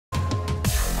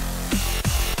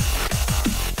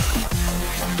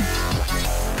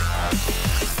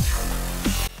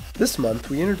This month,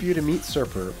 we interviewed Amit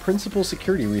Serper, principal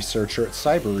security researcher at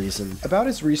Cybereason, about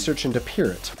his research into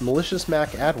Pirrit, malicious Mac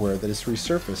adware that has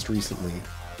resurfaced recently.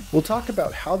 We'll talk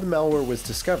about how the malware was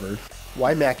discovered,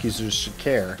 why Mac users should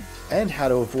care, and how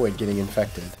to avoid getting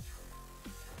infected.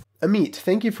 Amit,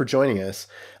 thank you for joining us.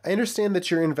 I understand that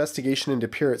your investigation into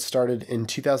Pirrit started in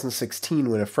 2016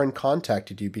 when a friend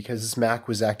contacted you because his Mac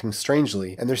was acting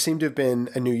strangely, and there seemed to have been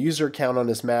a new user account on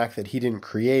his Mac that he didn't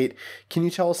create. Can you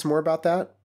tell us more about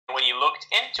that? When he looked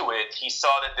into it, he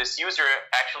saw that this user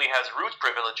actually has root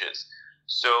privileges.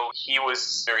 So he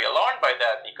was very alarmed by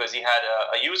that because he had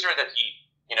a user that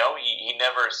he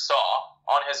never saw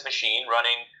on his machine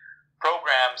running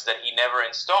programs that he never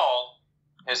installed.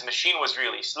 His machine was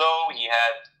really slow. He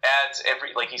had ads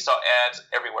he saw ads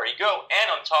everywhere he go. And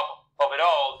on top of it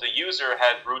all, the user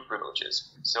had root privileges.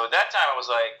 So at that time I was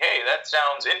like, hey, that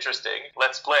sounds interesting.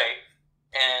 Let's play.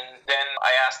 And then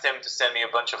I asked him to send me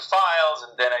a bunch of files,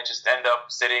 and then I just end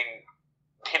up sitting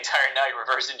the entire night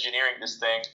reverse engineering this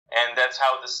thing. And that's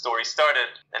how the story started.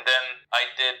 And then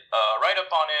I did a write-up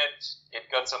on it.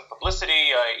 It got some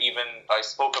publicity. I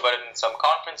spoke about it in some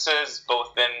conferences,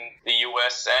 both in the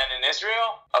US and in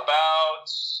Israel. About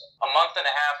a month and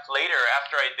a half later,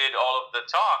 after I did all of the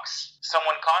talks,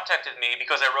 someone contacted me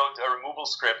because I wrote a removal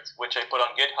script, which I put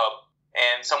on GitHub.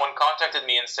 And someone contacted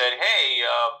me and said, hey,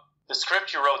 the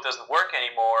script you wrote doesn't work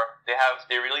anymore.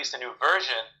 They released a new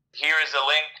version. Here is a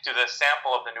link to the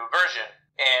sample of the new version.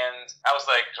 And I was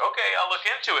like, okay, I'll look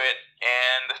into it.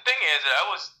 And the thing is that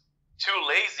I was too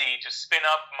lazy to spin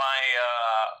up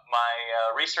my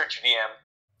research VM.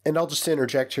 And I'll just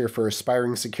interject here for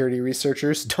aspiring security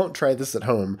researchers, don't try this at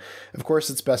home. Of course,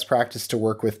 it's best practice to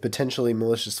work with potentially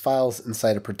malicious files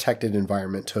inside a protected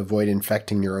environment to avoid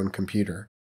infecting your own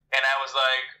computer. And I was like,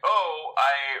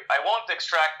 I won't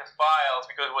extract the files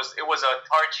because it was a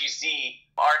TarGZ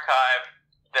archive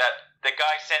that the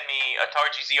guy sent me, a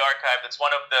TarGZ archive. It's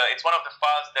one of the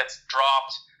files that's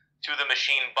dropped to the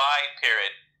machine by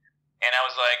Pirrit. And I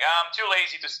was like, I'm too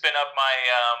lazy to spin up my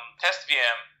test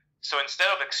VM. So instead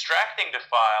of extracting the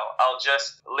file, I'll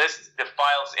just list the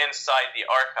files inside the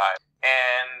archive.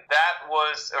 And that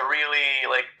was a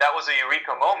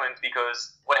eureka moment,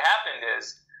 because what happens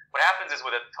is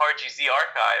with a TarGZ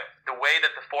archive, the way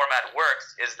that the format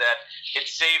works is that it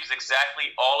saves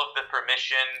exactly all of the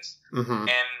permissions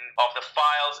and of the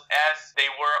files as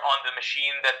they were on the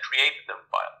machine that created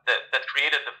that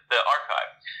created the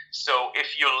archive. So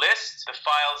if you list the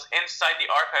files inside the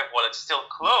archive while it's still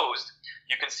closed,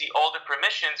 you can see all the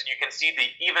permissions, and you can see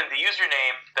even the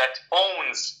username that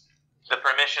owns the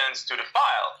permissions to the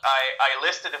file. I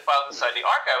listed the file inside the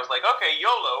archive. I was like, okay,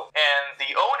 YOLO. And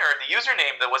the owner, the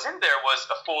username that was in there was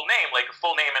a full name, like a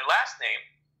full name and last name.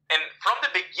 And from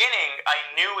the beginning, I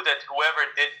knew that whoever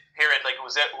did Pirrit,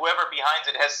 whoever behind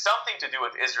it, has something to do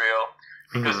with Israel,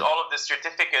 because all of the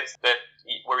certificates that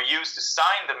were used to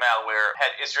sign the malware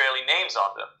had Israeli names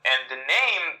on them. And the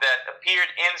name that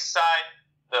appeared inside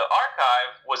the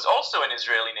archive was also an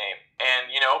Israeli name.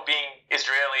 And, being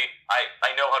Israeli,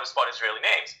 I know how to spot Israeli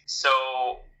names. So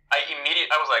I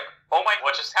was like, oh my,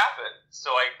 what just happened?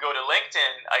 So I go to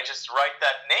LinkedIn, I just write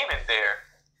that name in there,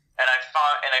 and I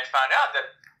found out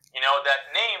that, that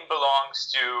name belongs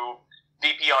to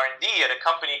VP R&D at a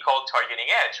company called Targeting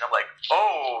Edge. And I'm like,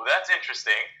 oh, that's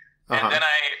interesting. And then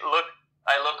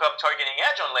I look up Targeting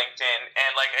Edge on LinkedIn,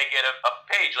 and I get a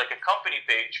page, like a company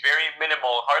page, very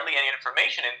minimal, hardly any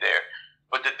information in there.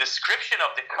 But the description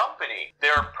of the company,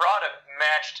 their product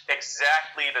matched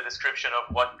exactly the description of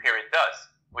what Pirrit does,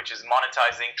 which is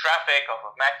monetizing traffic off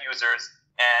of Mac users.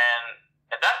 And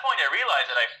at that point, I realized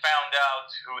that I found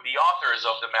out who the authors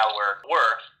of the malware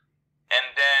were. And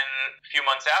then a few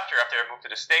months after I moved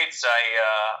to the States,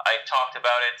 I talked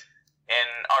about it in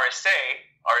RSA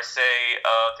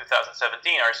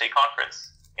 2017, RSA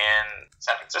conference in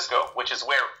San Francisco, which is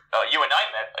where you and I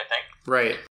met, I think.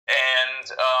 Right. And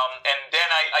then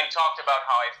I talked about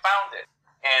how I found it.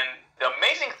 And the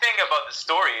amazing thing about the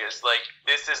story is,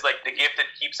 this is the gift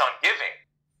that keeps on giving,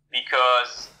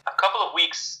 because a couple of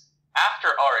weeks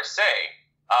after RSA,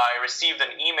 I received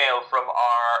an email from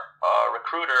our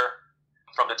recruiter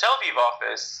from the Tel Aviv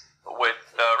office with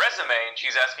a resume, and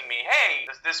she's asking me, hey,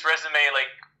 does this resume,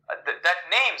 that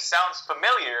name sounds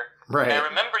familiar. Right. And I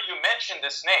remember you mentioned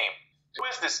this name. Who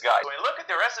is this guy? So I look at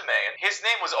the resume, and his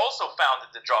name was also found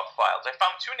in the drop files. I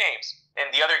found two names,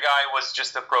 and the other guy was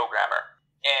just a programmer.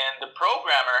 And the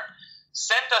programmer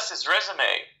sent us his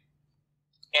resume,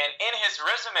 and in his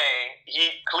resume,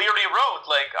 he clearly wrote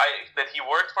that he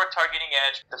worked for Targeting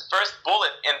Edge. The first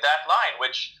bullet in that line,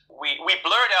 which we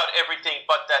blurred out everything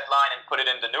but that line and put it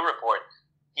in the new report.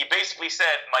 he basically said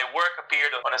my work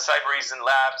appeared on a Cybereason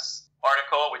Labs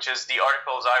article, which is the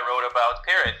articles I wrote about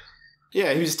Pirrit.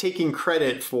 Yeah, he was taking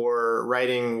credit for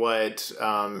writing what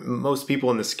most people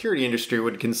in the security industry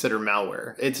would consider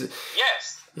malware.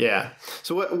 Yes. Yeah.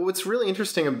 So what's really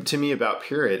interesting to me about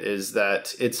Pirrit is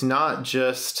that it's not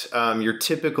just your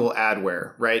typical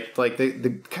adware, right? Like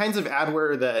the kinds of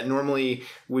adware that normally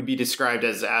would be described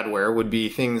as adware would be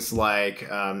things like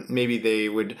maybe they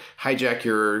would hijack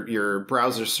your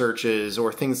browser searches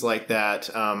or things like that.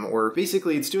 Or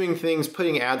basically it's doing things,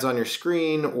 putting ads on your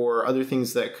screen or other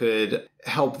things that could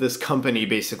help this company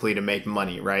basically to make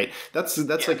money, right? That's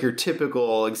like your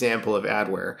typical example of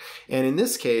adware. And in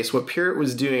this case, what Pirrit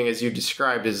was doing, as you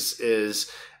described,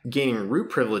 is gaining root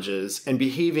privileges and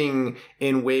behaving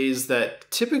in ways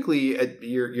that typically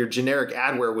your generic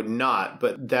adware would not,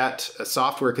 but that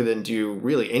software could then do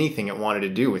really anything it wanted to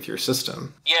do with your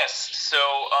system. Yes. So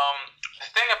the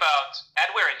thing about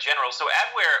adware in general, so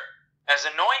adware, as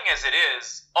annoying as it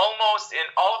is, almost in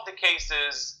all of the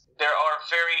cases, there are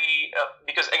very,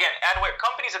 because again, adware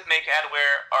companies that make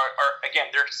adware are again,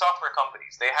 they're software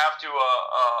companies. They have to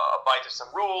abide to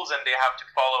some rules and they have to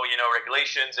follow,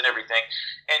 regulations and everything.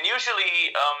 And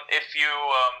usually, if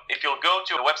you'll go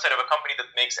to a website of a company that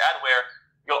makes adware,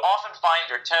 you'll often find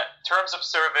their terms of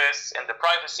service and the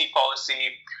privacy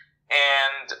policy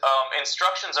and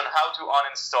instructions on how to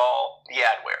uninstall the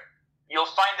adware. You'll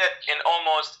find that in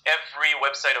almost every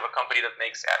website of a company that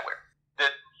makes adware. The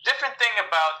different thing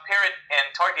about Pirrit and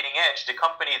Targeting Edge, the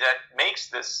company that makes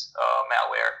this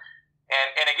malware,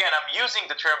 and again, I'm using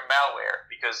the term malware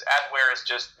because adware is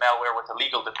just malware with a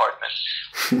legal department,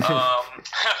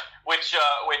 which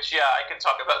I can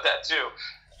talk about that too.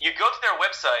 You go to their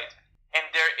website and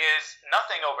there is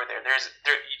nothing over there.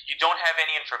 You don't have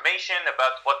any information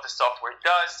about what the software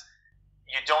does.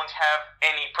 You don't have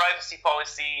any privacy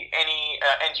policy, any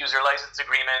end-user license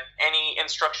agreement, any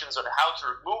instructions on how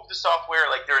to remove the software.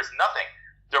 Like, there is nothing.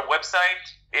 Their website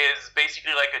is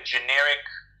basically like a generic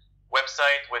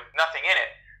website with nothing in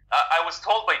it. I was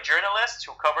told by journalists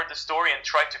who covered the story and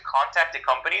tried to contact the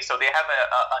company, so they have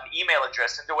an email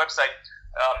address in the website,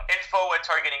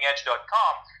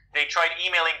 info@targetingedge.com. They tried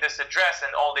emailing this address,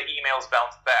 and all the emails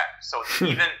bounced back. So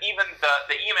even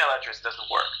the email address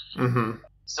doesn't work. Mm-hmm.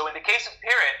 So in the case of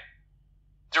Pirrit,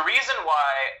 the reason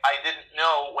why I didn't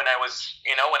know when I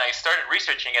started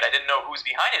researching it, I didn't know who's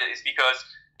behind it, is because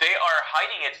they are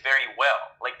hiding it very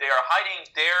well. Like, they are hiding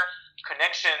their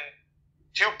connection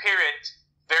to Pirrit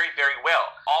very, very well.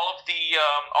 All of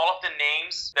the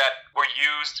names that were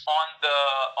used on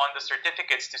the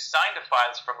certificates to sign the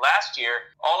files from last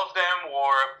year, all of them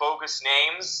were bogus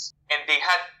names, and they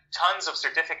had tons of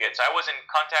certificates. I was in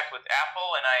contact with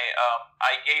Apple, and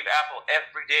I gave Apple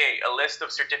every day a list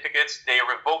of certificates. They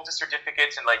revoked the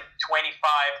certificates, and like 25,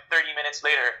 30 minutes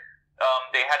later,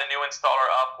 they had a new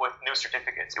installer up with new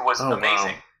certificates. It was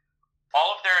amazing. Wow. All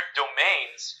of their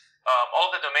domains, all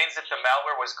of the domains that the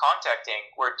malware was contacting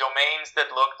were domains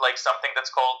that looked like something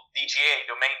that's called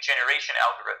DGA, Domain Generation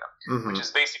Algorithm, which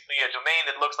is basically a domain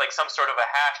that looks like some sort of a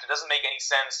hash that doesn't make any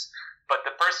sense. But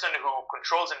the person who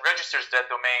controls and registers that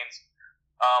domains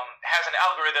has an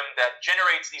algorithm that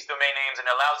generates these domain names and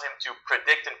allows him to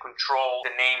predict and control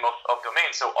the name of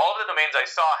domains. So all of the domains I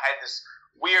saw had this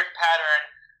weird pattern,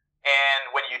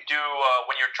 and when you're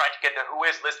trying to get the who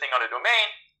is listing on a domain,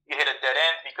 you hit a dead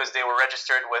end because they were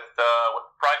registered with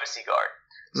Privacy Guard.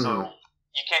 So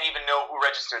you can't even know who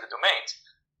registered the domains.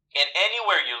 And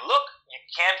anywhere you look, you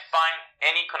can't find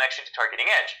any connection to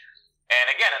Targeting Edge. And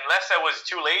again, unless I was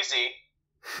too lazy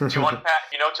to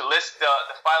unpack, to list the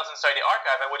files inside the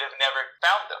archive, I would have never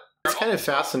found them. It's kind of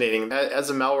fascinating. As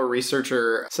a malware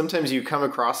researcher, sometimes you come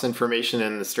across information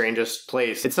in the strangest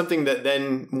place. It's something that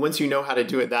then, once you know how to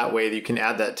do it that way, you can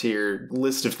add that to your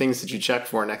list of things that you check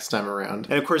for next time around.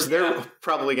 And of course, they're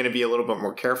probably going to be a little bit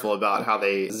more careful about how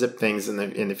they zip things in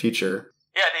the future.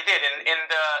 Yeah, they did.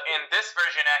 In this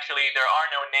version, actually, there are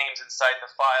no names inside the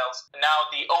files.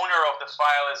 Now, the owner of the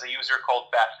file is a user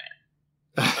called Batman.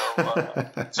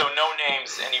 So no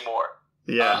names anymore.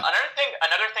 Yeah.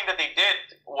 Another thing that they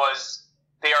did was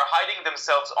they are hiding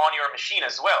themselves on your machine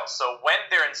as well. So when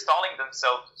they're installing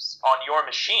themselves on your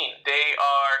machine, they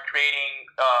are creating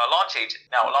a launch agent.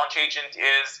 Now, a launch agent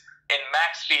is, in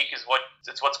Mac speak, it's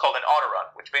what's called an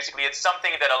autorun, which basically it's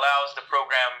something that allows the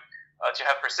program to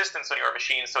have persistence on your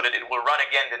machine so that it will run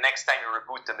again the next time you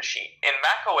reboot the machine. In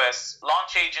macOS,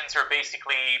 launch agents are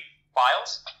basically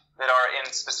files that are in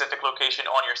specific location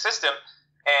on your system,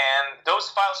 And those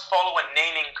files follow a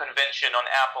naming convention on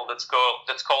Apple that's called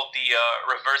the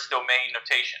reverse domain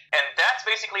notation. And that's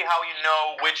basically how you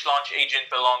know which launch agent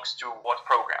belongs to what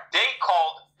program. They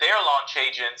called their launch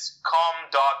agents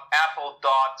com.apple.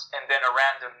 and then a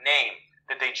random name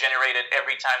that they generated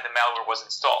every time the malware was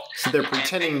installed. So they're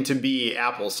pretending to be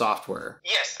Apple software.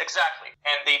 Yes, exactly.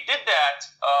 And they did that,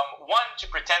 one,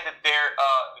 to pretend that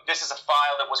this is a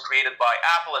file that was created by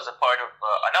Apple as a part of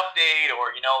an update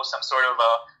or, some sort of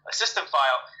a system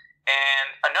file. And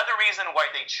another reason why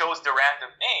they chose the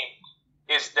random name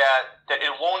is that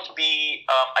it won't be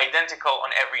identical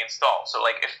on every install. So,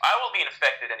 like, if I will be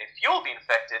infected and if you'll be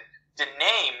infected, the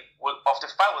name of the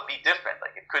file would be different.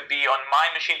 Like, it could be on my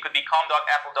machine, could be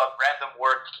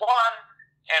com.apple.randomword1,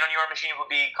 and on your machine would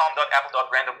be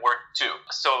com.apple.randomword2.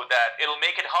 So that it'll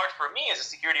make it hard for me as a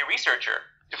security researcher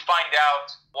to find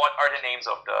out what are the names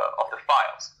of the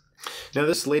files. Now,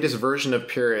 this latest version of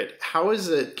Pirrit, how is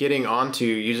it getting onto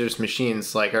users'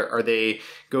 machines? Like, are they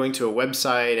going to a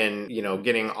website and,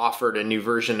 getting offered a new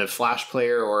version of Flash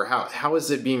Player, or how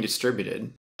is it being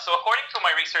distributed? So according to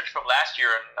my research from last year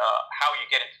on how you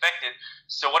get infected,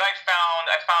 so what I found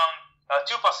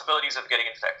two possibilities of getting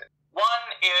infected. One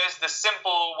is the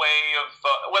simple way of,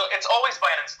 it's always by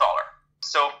an installer.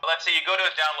 So let's say you go to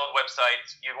a download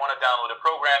website, you want to download a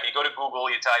program, you go to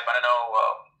Google, you type,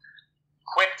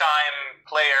 QuickTime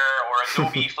Player or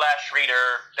Adobe Flash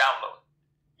Reader download.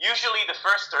 Usually the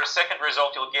first or second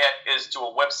result you'll get is to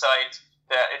a website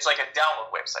it's like a download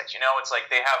website, it's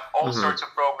like they have all sorts of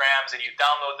programs and you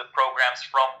download the programs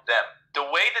from them. The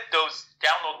way that those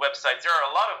download websites, there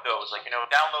are a lot of those, like,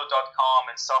 download.com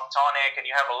and Softonic, and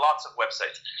you have lots of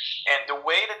websites. And the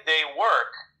way that they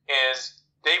work is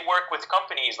they work with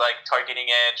companies like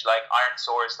Targeting Edge, like Iron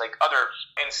Source, like other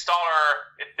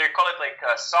installer, they call it like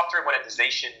software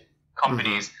monetization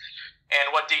companies.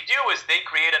 And what they do is they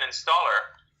create an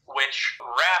installer which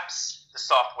wraps the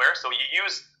software. So you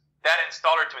use that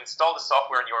installer to install the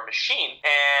software on your machine,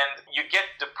 and you get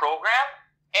the program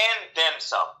and then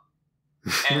some.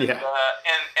 And and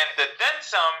the then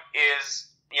some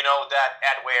is that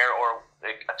adware or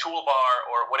like a toolbar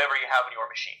or whatever you have on your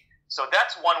machine. So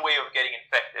that's one way of getting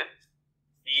infected.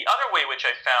 The other way, which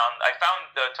I found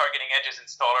the Targeting Edge's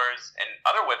installers and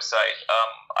other website.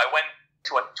 I went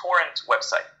to a torrent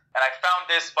website. And I found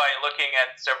this by looking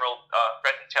at several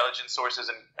threat intelligence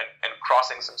sources and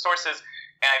crossing some sources.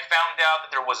 And I found out that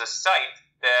there was a site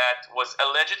that was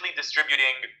allegedly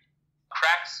distributing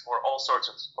cracks for all sorts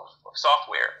of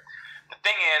software. The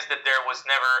thing is that there was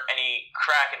never any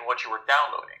crack in what you were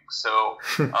downloading. So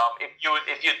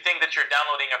if you think that you're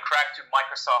downloading a crack to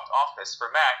Microsoft Office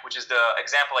for Mac, which is the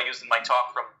example I used in my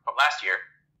talk from last year,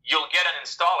 you'll get an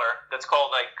installer that's called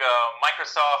like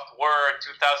Microsoft Word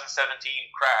 2017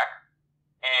 crack,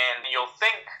 and you'll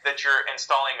think that you're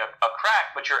installing a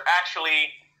crack, but you're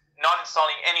actually not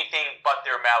installing anything but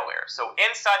their malware. So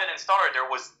inside an installer, there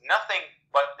was nothing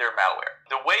but their malware.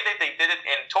 The way that they did it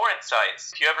in torrent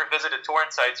sites, if you ever visited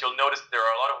torrent sites, you'll notice there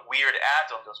are a lot of weird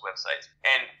ads on those websites.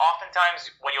 And oftentimes,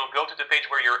 when you'll go to the page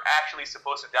where you're actually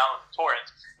supposed to download the torrent,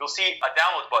 you'll see a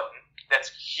download button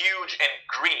that's huge and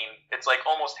green. It's like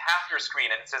almost half your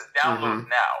screen, and it says download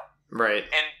now. Right.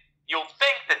 And you'll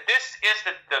think that this is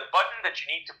the button that you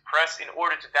need to press in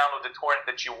order to download the torrent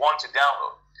that you want to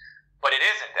download. But it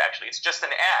isn't, actually. It's just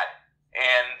an ad.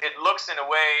 And it looks in a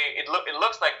way, it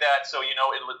looks like that, so,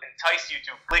 it'll entice you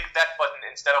to click that button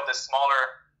instead of the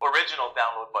smaller original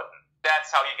download button. That's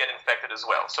how you get infected as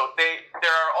well. So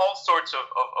there are all sorts of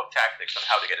tactics on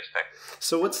how to get infected.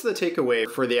 So what's the takeaway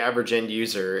for the average end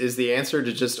user? Is the answer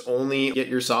to just only get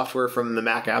your software from the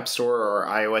Mac App Store or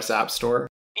iOS App Store?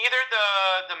 Either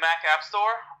the Mac App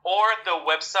Store or the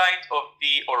website of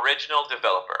the original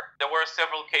developer. There were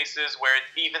several cases where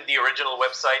even the original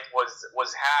website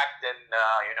was hacked, and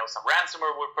some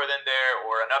ransomware was put in there,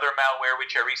 or another malware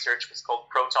which I researched was called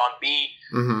Proton B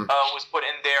was put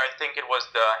in there. I think it was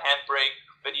the Handbrake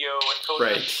video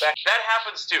encoder. Right. That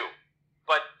happens too,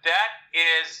 but that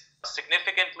is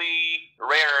significantly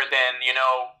rarer than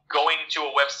going to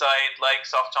a website like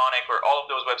Softonic or all of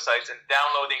those websites and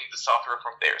downloading the software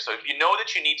from there. So if you know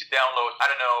that you need to download,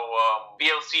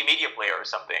 VLC Media Player or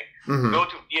something, go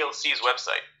to VLC's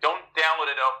website. Don't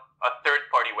download it off a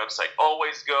third-party website.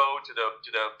 Always go to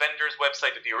the vendor's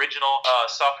website, to the original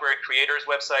software creator's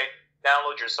website.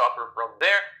 Download your software from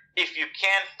there. If you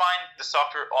can find the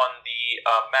software on the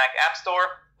Mac App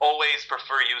Store, always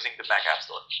prefer using the Mac App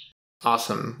Store.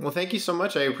 Awesome. Well, thank you so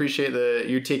much. I appreciate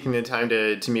you taking the time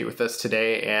to meet with us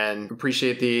today, and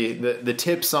appreciate the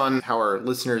tips on how our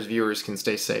listeners, viewers can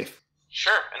stay safe.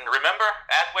 Sure, and remember,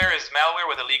 adware is malware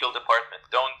with a legal department.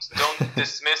 Don't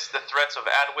dismiss the threats of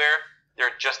adware.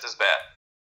 They're just as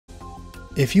bad.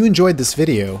 If you enjoyed this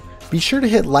video, be sure to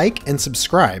hit like and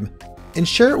subscribe, and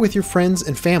share it with your friends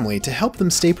and family to help them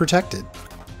stay protected.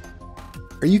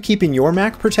 Are you keeping your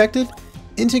Mac protected?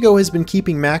 Intego has been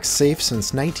keeping Macs safe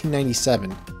since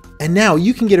 1997, and now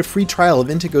you can get a free trial of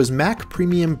Intego's Mac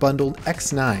Premium Bundled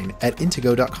X9 at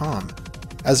Intego.com.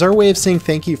 As our way of saying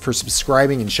thank you for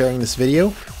subscribing and sharing this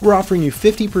video, we're offering you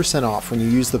 50% off when you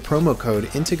use the promo code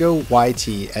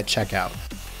IntegoYT at checkout.